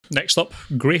Next up,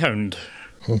 Greyhound.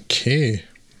 Okay.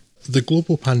 The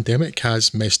global pandemic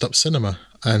has messed up cinema,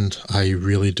 and I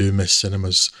really do miss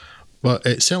cinemas. But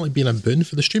it's certainly been a boon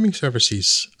for the streaming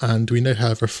services, and we now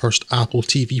have our first Apple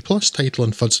TV Plus title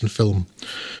on Fuds and Film,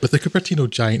 with the Cupertino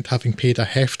giant having paid a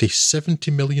hefty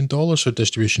 $70 million for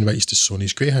distribution rights to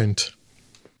Sony's Greyhound.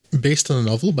 Based on a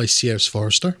novel by C.S.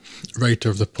 Forrester, writer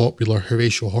of the popular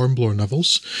Horatio Hornblower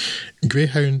novels,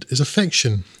 Greyhound is a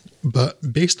fiction,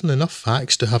 but based on enough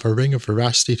facts to have a ring of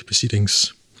veracity to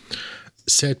proceedings.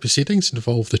 Said proceedings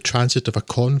involve the transit of a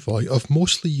convoy of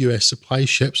mostly US supply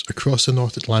ships across the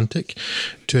North Atlantic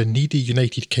to a needy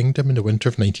United Kingdom in the winter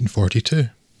of 1942.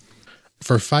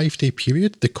 For a 5-day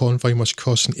period, the convoy must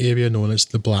cross an area known as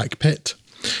the Black Pit,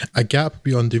 a gap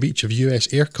beyond the reach of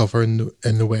US air cover in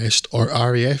the west or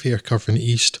RAF air cover in the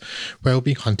east, while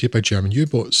being hunted by German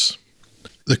U-boats.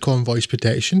 The convoy's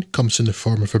protection comes in the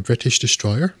form of a British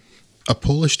destroyer, a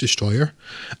Polish destroyer,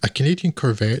 a Canadian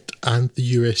corvette, and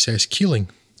the USS Keeling,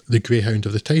 the Greyhound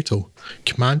of the title,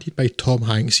 commanded by Tom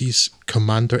Hanks's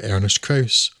Commander Ernest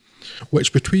Krauss,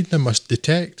 which between them must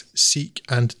detect, seek,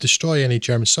 and destroy any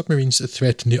German submarines that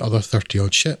threaten the other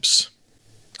 30-odd ships.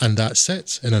 And that's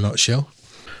it, in a nutshell.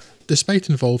 Despite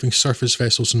involving surface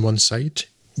vessels on one side,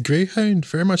 Greyhound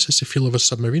very much has the feel of a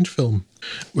submarine film,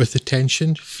 with the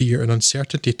tension, fear, and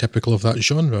uncertainty typical of that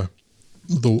genre,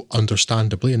 though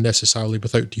understandably and necessarily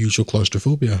without the usual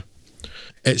claustrophobia.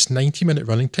 Its 90-minute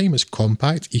running time is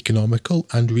compact, economical,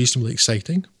 and reasonably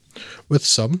exciting, with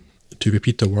some, to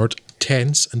repeat the word,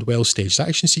 tense and well-staged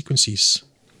action sequences.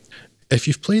 If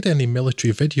you've played any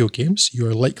military video games, you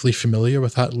are likely familiar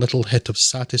with that little hit of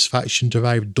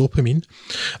satisfaction-derived dopamine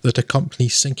that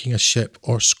accompanies sinking a ship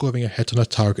or scoring a hit on a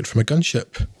target from a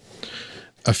gunship.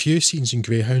 A few scenes in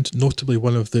Greyhound, notably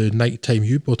one of the nighttime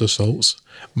U-boat assaults,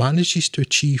 manages to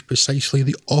achieve precisely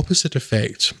the opposite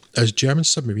effect, as German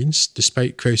submarines,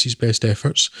 despite Krauss's best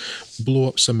efforts, blow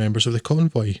up some members of the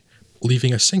convoy,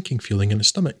 leaving a sinking feeling in the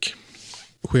stomach.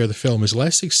 Where the film is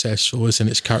less successful is in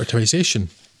its characterisation,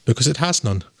 because it has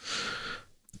none.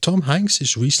 Tom Hanks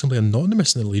is reasonably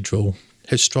anonymous in the lead role,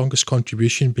 his strongest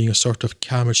contribution being a sort of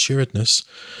calm assuredness,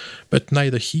 but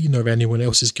neither he nor anyone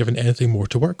else is given anything more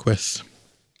to work with.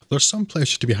 There's some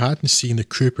pleasure to be had in seeing the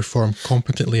crew perform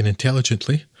competently and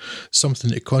intelligently, something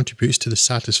that contributes to the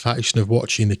satisfaction of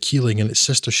watching the Keeling and its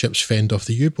sister ships fend off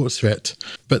the U-boat threat,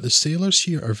 but the sailors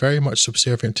here are very much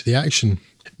subservient to the action,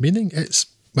 meaning it's,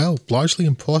 well, largely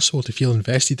impossible to feel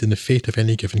invested in the fate of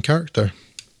any given character.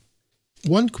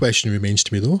 One question remains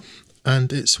to me though,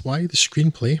 and it's why the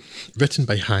screenplay, written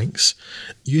by Hanks,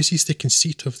 uses the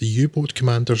conceit of the U-boat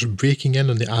commanders breaking in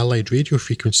on the Allied radio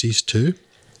frequencies to,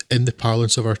 in the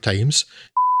parlance of our times,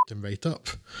 them right up.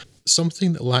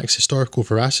 Something that lacks historical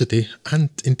veracity, and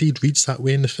indeed reads that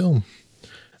way in the film.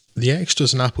 The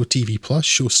extras on Apple TV Plus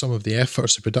show some of the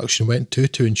efforts the production went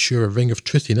to ensure a ring of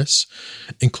truthiness,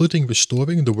 including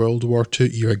restoring the World War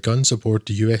II era guns aboard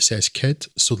the USS Kidd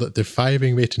so that the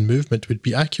firing rate and movement would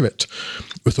be accurate,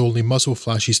 with only muzzle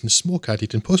flashes and smoke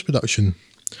added in post-production.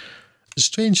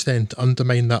 Strange then to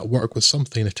undermine that work with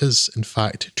something that is, in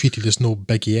fact, treated as no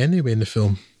biggie anyway in the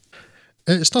film.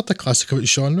 It's not a classic of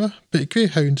its genre, but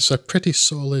Greyhound is a pretty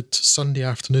solid Sunday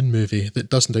afternoon movie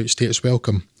that doesn't outstay its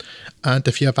welcome. And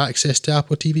if you have access to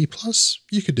Apple TV Plus,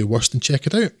 you could do worse than check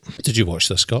it out. Did you watch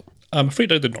this, Scott? I'm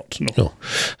afraid I did not, no.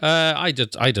 I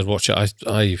did watch it.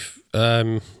 I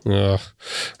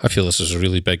feel this is a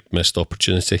really big missed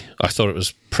opportunity. I thought it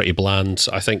was pretty bland.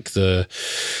 I think the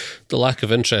lack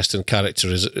of interest in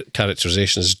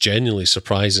characterization is genuinely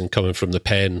surprising coming from the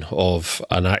pen of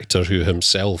an actor who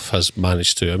himself has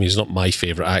managed to. I mean, he's not my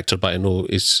favourite actor, but I know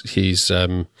he's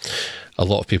a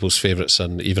lot of people's favourites,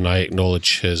 and even I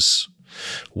acknowledge his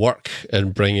work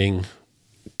in bringing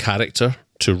character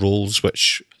to roles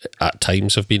which at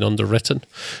times have been underwritten.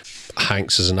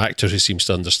 Hanks is an actor who seems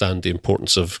to understand the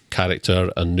importance of character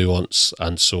and nuance,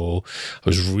 and so I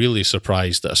was really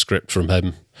surprised at a script from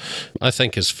him. I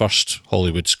think his first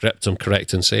Hollywood script, I'm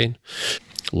correct in saying,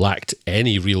 lacked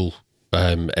any real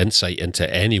insight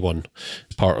into anyone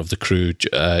part of the crew,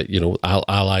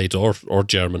 Allied or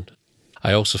German.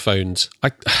 I also found,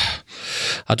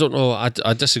 I don't know,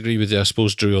 I disagree with you, I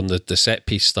suppose, Drew, on the set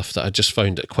piece stuff, that I just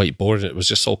found it quite boring. It was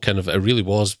just all kind of, it really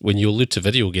was, when you allude to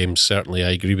video games, certainly I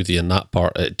agree with you in that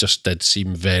part, it just did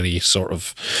seem very sort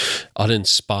of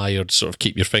uninspired, sort of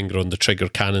keep your finger on the trigger,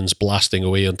 cannons blasting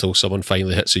away until someone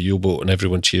finally hits a U-boat and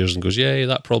everyone cheers and goes, yay,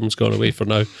 that problem's gone away for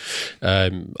now.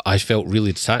 I felt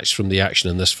really detached from the action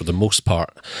in this for the most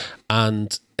part,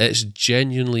 and it's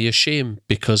genuinely a shame,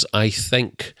 because I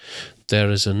think there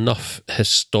is enough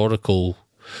historical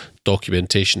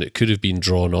documentation that could have been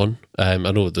drawn on. I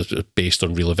know that it's based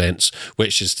on real events,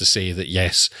 which is to say that,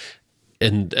 yes,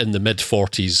 in the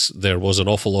mid-40s, there was an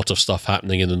awful lot of stuff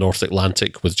happening in the North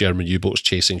Atlantic with German U-boats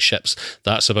chasing ships.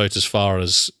 That's about as far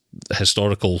as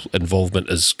historical involvement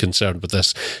is concerned with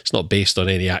this. It's not based on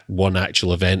any one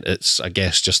actual event. It's, I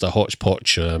guess, just a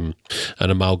hodgepodge, an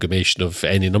amalgamation of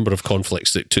any number of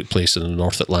conflicts that took place in the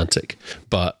North Atlantic.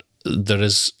 But there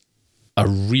is a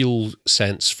real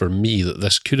sense for me that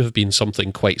this could have been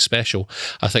something quite special.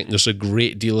 I think there's a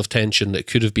great deal of tension that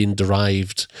could have been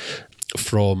derived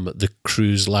from the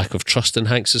crew's lack of trust in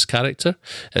Hanks's character.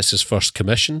 It's his first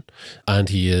commission, and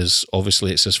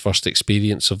it's his first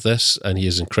experience of this, and he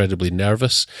is incredibly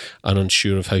nervous and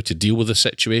unsure of how to deal with the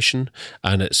situation.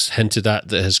 And it's hinted at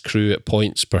that his crew at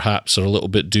points perhaps are a little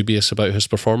bit dubious about his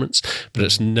performance, but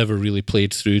it's never really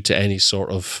played through to any sort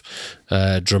of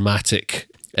dramatic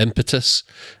impetus,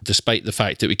 despite the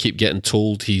fact that we keep getting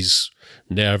told he's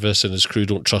nervous and his crew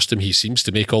don't trust him. He seems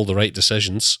to make all the right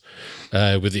decisions,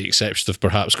 with the exception of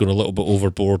perhaps going a little bit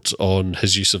overboard on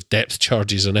his use of depth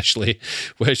charges initially,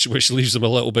 which leaves him a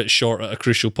little bit short at a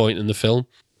crucial point in the film.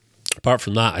 Apart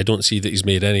from that, I don't see that he's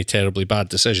made any terribly bad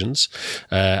decisions,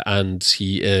 and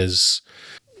he is,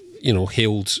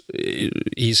 hailed.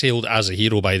 He's hailed as a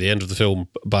hero by the end of the film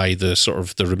by the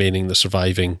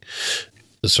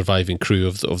surviving crew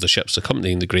of the ships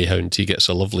accompanying the Greyhound. He gets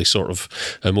a lovely sort of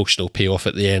emotional payoff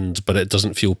at the end, but it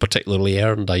doesn't feel particularly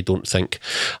earned, I don't think.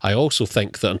 I also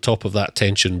think that on top of that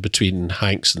tension between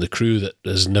Hanks and the crew that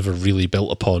is never really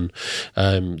built upon,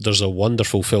 there's a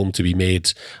wonderful film to be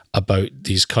made about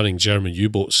these cunning German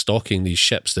U-boats stalking these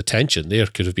ships. The tension there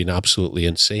could have been absolutely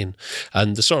insane.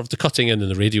 And the sort of the cutting in and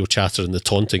the radio chatter and the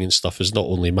taunting and stuff is not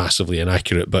only massively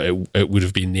inaccurate, but it would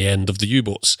have been the end of the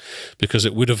U-boats, because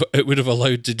it would have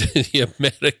allowed the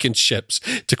American ships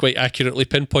to quite accurately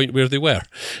pinpoint where they were.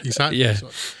 Exactly. Yeah.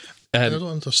 I don't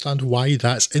understand why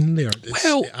that's in there.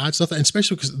 It adds nothing, and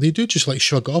especially because they do just like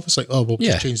shrug off. It's like, oh, we'll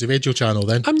just change the radio channel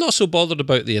then. I'm not so bothered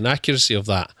about the inaccuracy of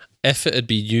that if it had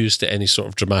been used to any sort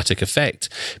of dramatic effect,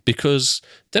 because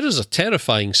there is a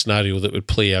terrifying scenario that would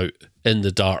play out in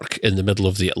the dark in the middle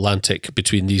of the Atlantic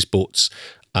between these boats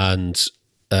and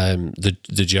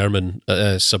the German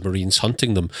submarines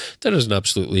hunting them. There is an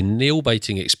absolutely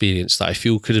nail-biting experience that I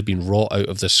feel could have been wrought out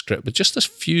of this script with just a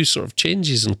few sort of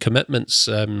changes and commitments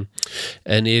in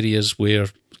areas where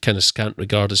kind of scant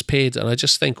regard is paid, and I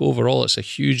just think overall it's a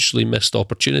hugely missed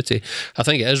opportunity. I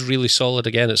think it is really solid.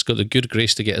 Again, it's got the good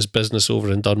grace to get his business over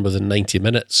and done within 90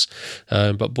 minutes,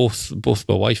 but both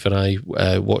my wife and I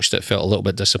watched it, felt a little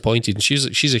bit disappointed, and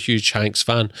she's a huge Hanks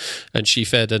fan, and she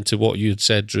fed into what you had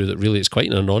said, Drew, that really it's quite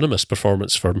an anonymous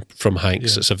performance from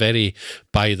Hanks. It's a very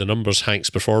by the numbers Hanks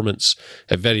performance.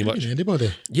 It very much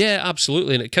anybody. Yeah,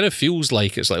 absolutely, and it kind of feels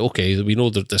like it's like, okay, we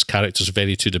know that this character's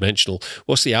very two-dimensional.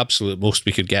 What's the absolute most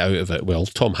we could get out of it? Well,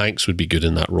 Tom Hanks would be good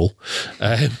in that role.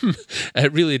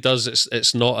 It really does.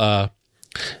 It's not a.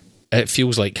 It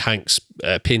feels like Hanks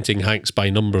painting Hanks by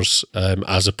numbers,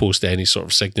 as opposed to any sort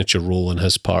of signature role in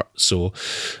his part. So,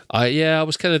 I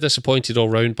was kind of disappointed all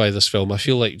round by this film. I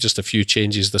feel like just a few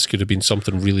changes, this could have been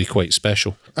something really quite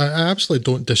special. I absolutely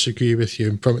don't disagree with you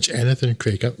in pretty much anything,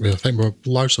 Craig. I think we're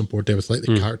largely on board there with like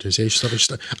the characterization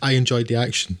stuff. I enjoyed the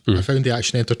action. I found the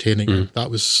action entertaining. And that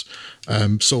was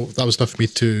so that was enough for me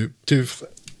to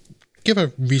give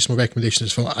a reasonable recommendation to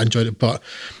this film. I enjoyed it, but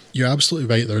you're absolutely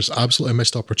right. There's absolutely a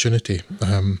missed opportunity,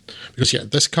 because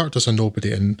this character's a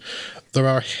nobody, and there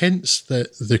are hints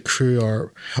that the crew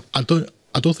are. I don't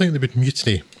think they would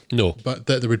mutiny. No, but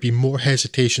that there would be more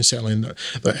hesitation. Certainly, and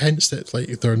there are hints that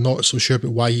like they're not so sure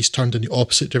about why he's turned in the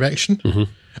opposite direction,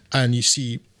 and you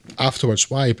see afterwards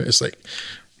why. But it's like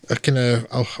a kind of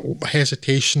a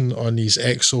hesitation on his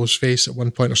Exo's face at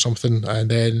one point or something, and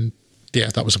then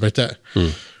that was about it.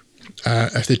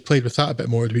 If they'd played with that a bit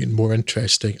more, it would have been more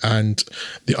interesting. And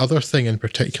the other thing in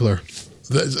particular,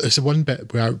 it's the one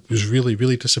bit where I was really,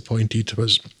 really disappointed,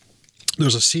 was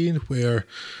there's a scene where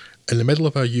in the middle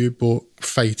of a U-boat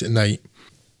fight at night,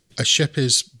 a ship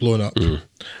is blown up,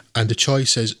 and the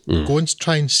choice is go and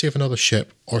try and save another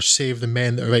ship or save the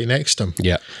men that are right next to him.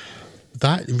 Yeah.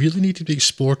 That really needed to be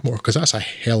explored more, because that's a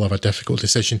hell of a difficult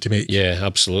decision to make. Yeah,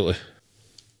 absolutely.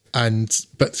 But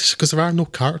because there are no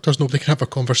characters, nobody can have a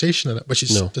conversation in it, which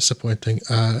is disappointing.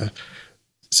 So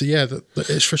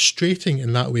it's frustrating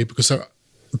in that way, because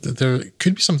there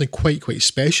could be something quite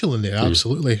special in there.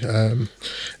 Absolutely,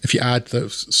 if you add the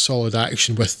solid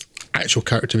action with actual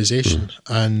characterization,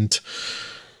 and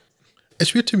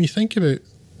it's weird to me think about,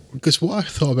 because what I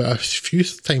thought about a few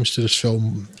times to this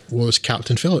film was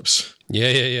Captain Phillips.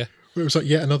 Yeah. It was like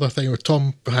yet another thing where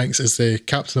Tom Hanks is the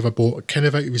captain of a boat, kind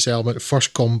of out of his element,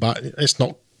 first combat. It's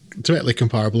not directly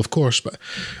comparable, of course, but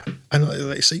and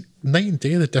it's like night and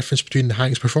day the difference between the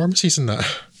Hanks performances in that.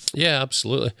 Yeah,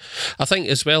 absolutely. I think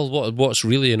as well, what's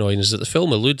really annoying is that the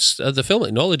film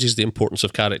acknowledges the importance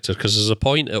of character, because there's a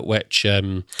point at which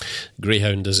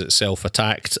Greyhound is itself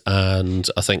attacked, and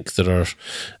I think there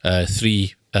are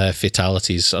 3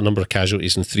 fatalities, a number of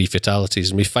casualties and 3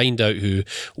 fatalities, and we find out who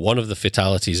one of the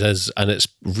fatalities is, and it's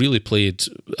really played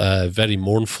very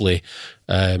mournfully,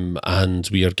 and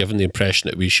we are given the impression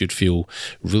that we should feel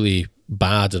really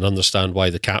bad and understand why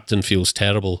the captain feels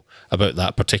terrible about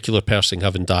that particular person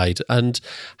having died. And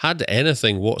had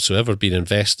anything whatsoever been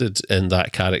invested in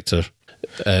that character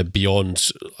beyond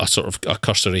a sort of a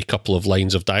cursory couple of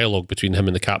lines of dialogue between him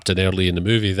and the captain early in the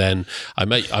movie, then I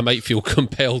might feel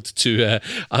compelled to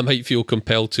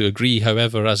agree.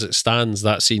 However, as it stands,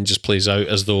 that scene just plays out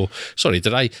as though, sorry,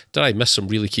 did I miss some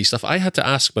really key stuff? I had to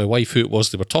ask my wife who it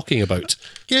was they were talking about.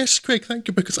 Yes, Craig, thank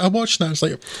you, because I watched that. It's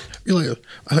like,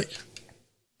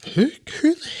 who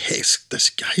the heck's this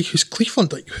guy who's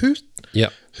Cleveland? Like, who? Yeah.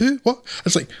 Who? What?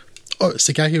 It's like, oh, it's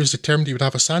the guy who was determined he would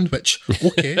have a sandwich.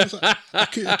 Okay.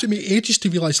 It took me ages to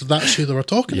realise that's who they were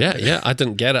talking about. Yeah, I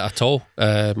didn't get it at all.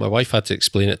 My wife had to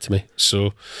explain it to me.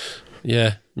 So,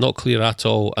 yeah, not clear at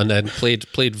all. And then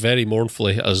played very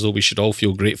mournfully, as though we should all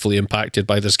feel gratefully impacted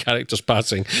by this character's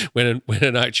passing, when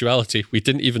in actuality, we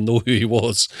didn't even know who he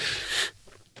was.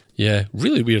 Yeah,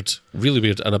 really weird,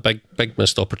 and a big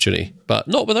missed opportunity. But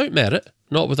not without merit,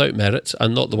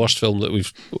 and not the worst film that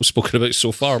we've spoken about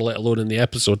so far, let alone in the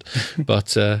episode.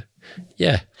 But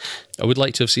yeah, I would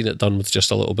like to have seen it done with just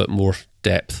a little bit more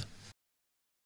depth.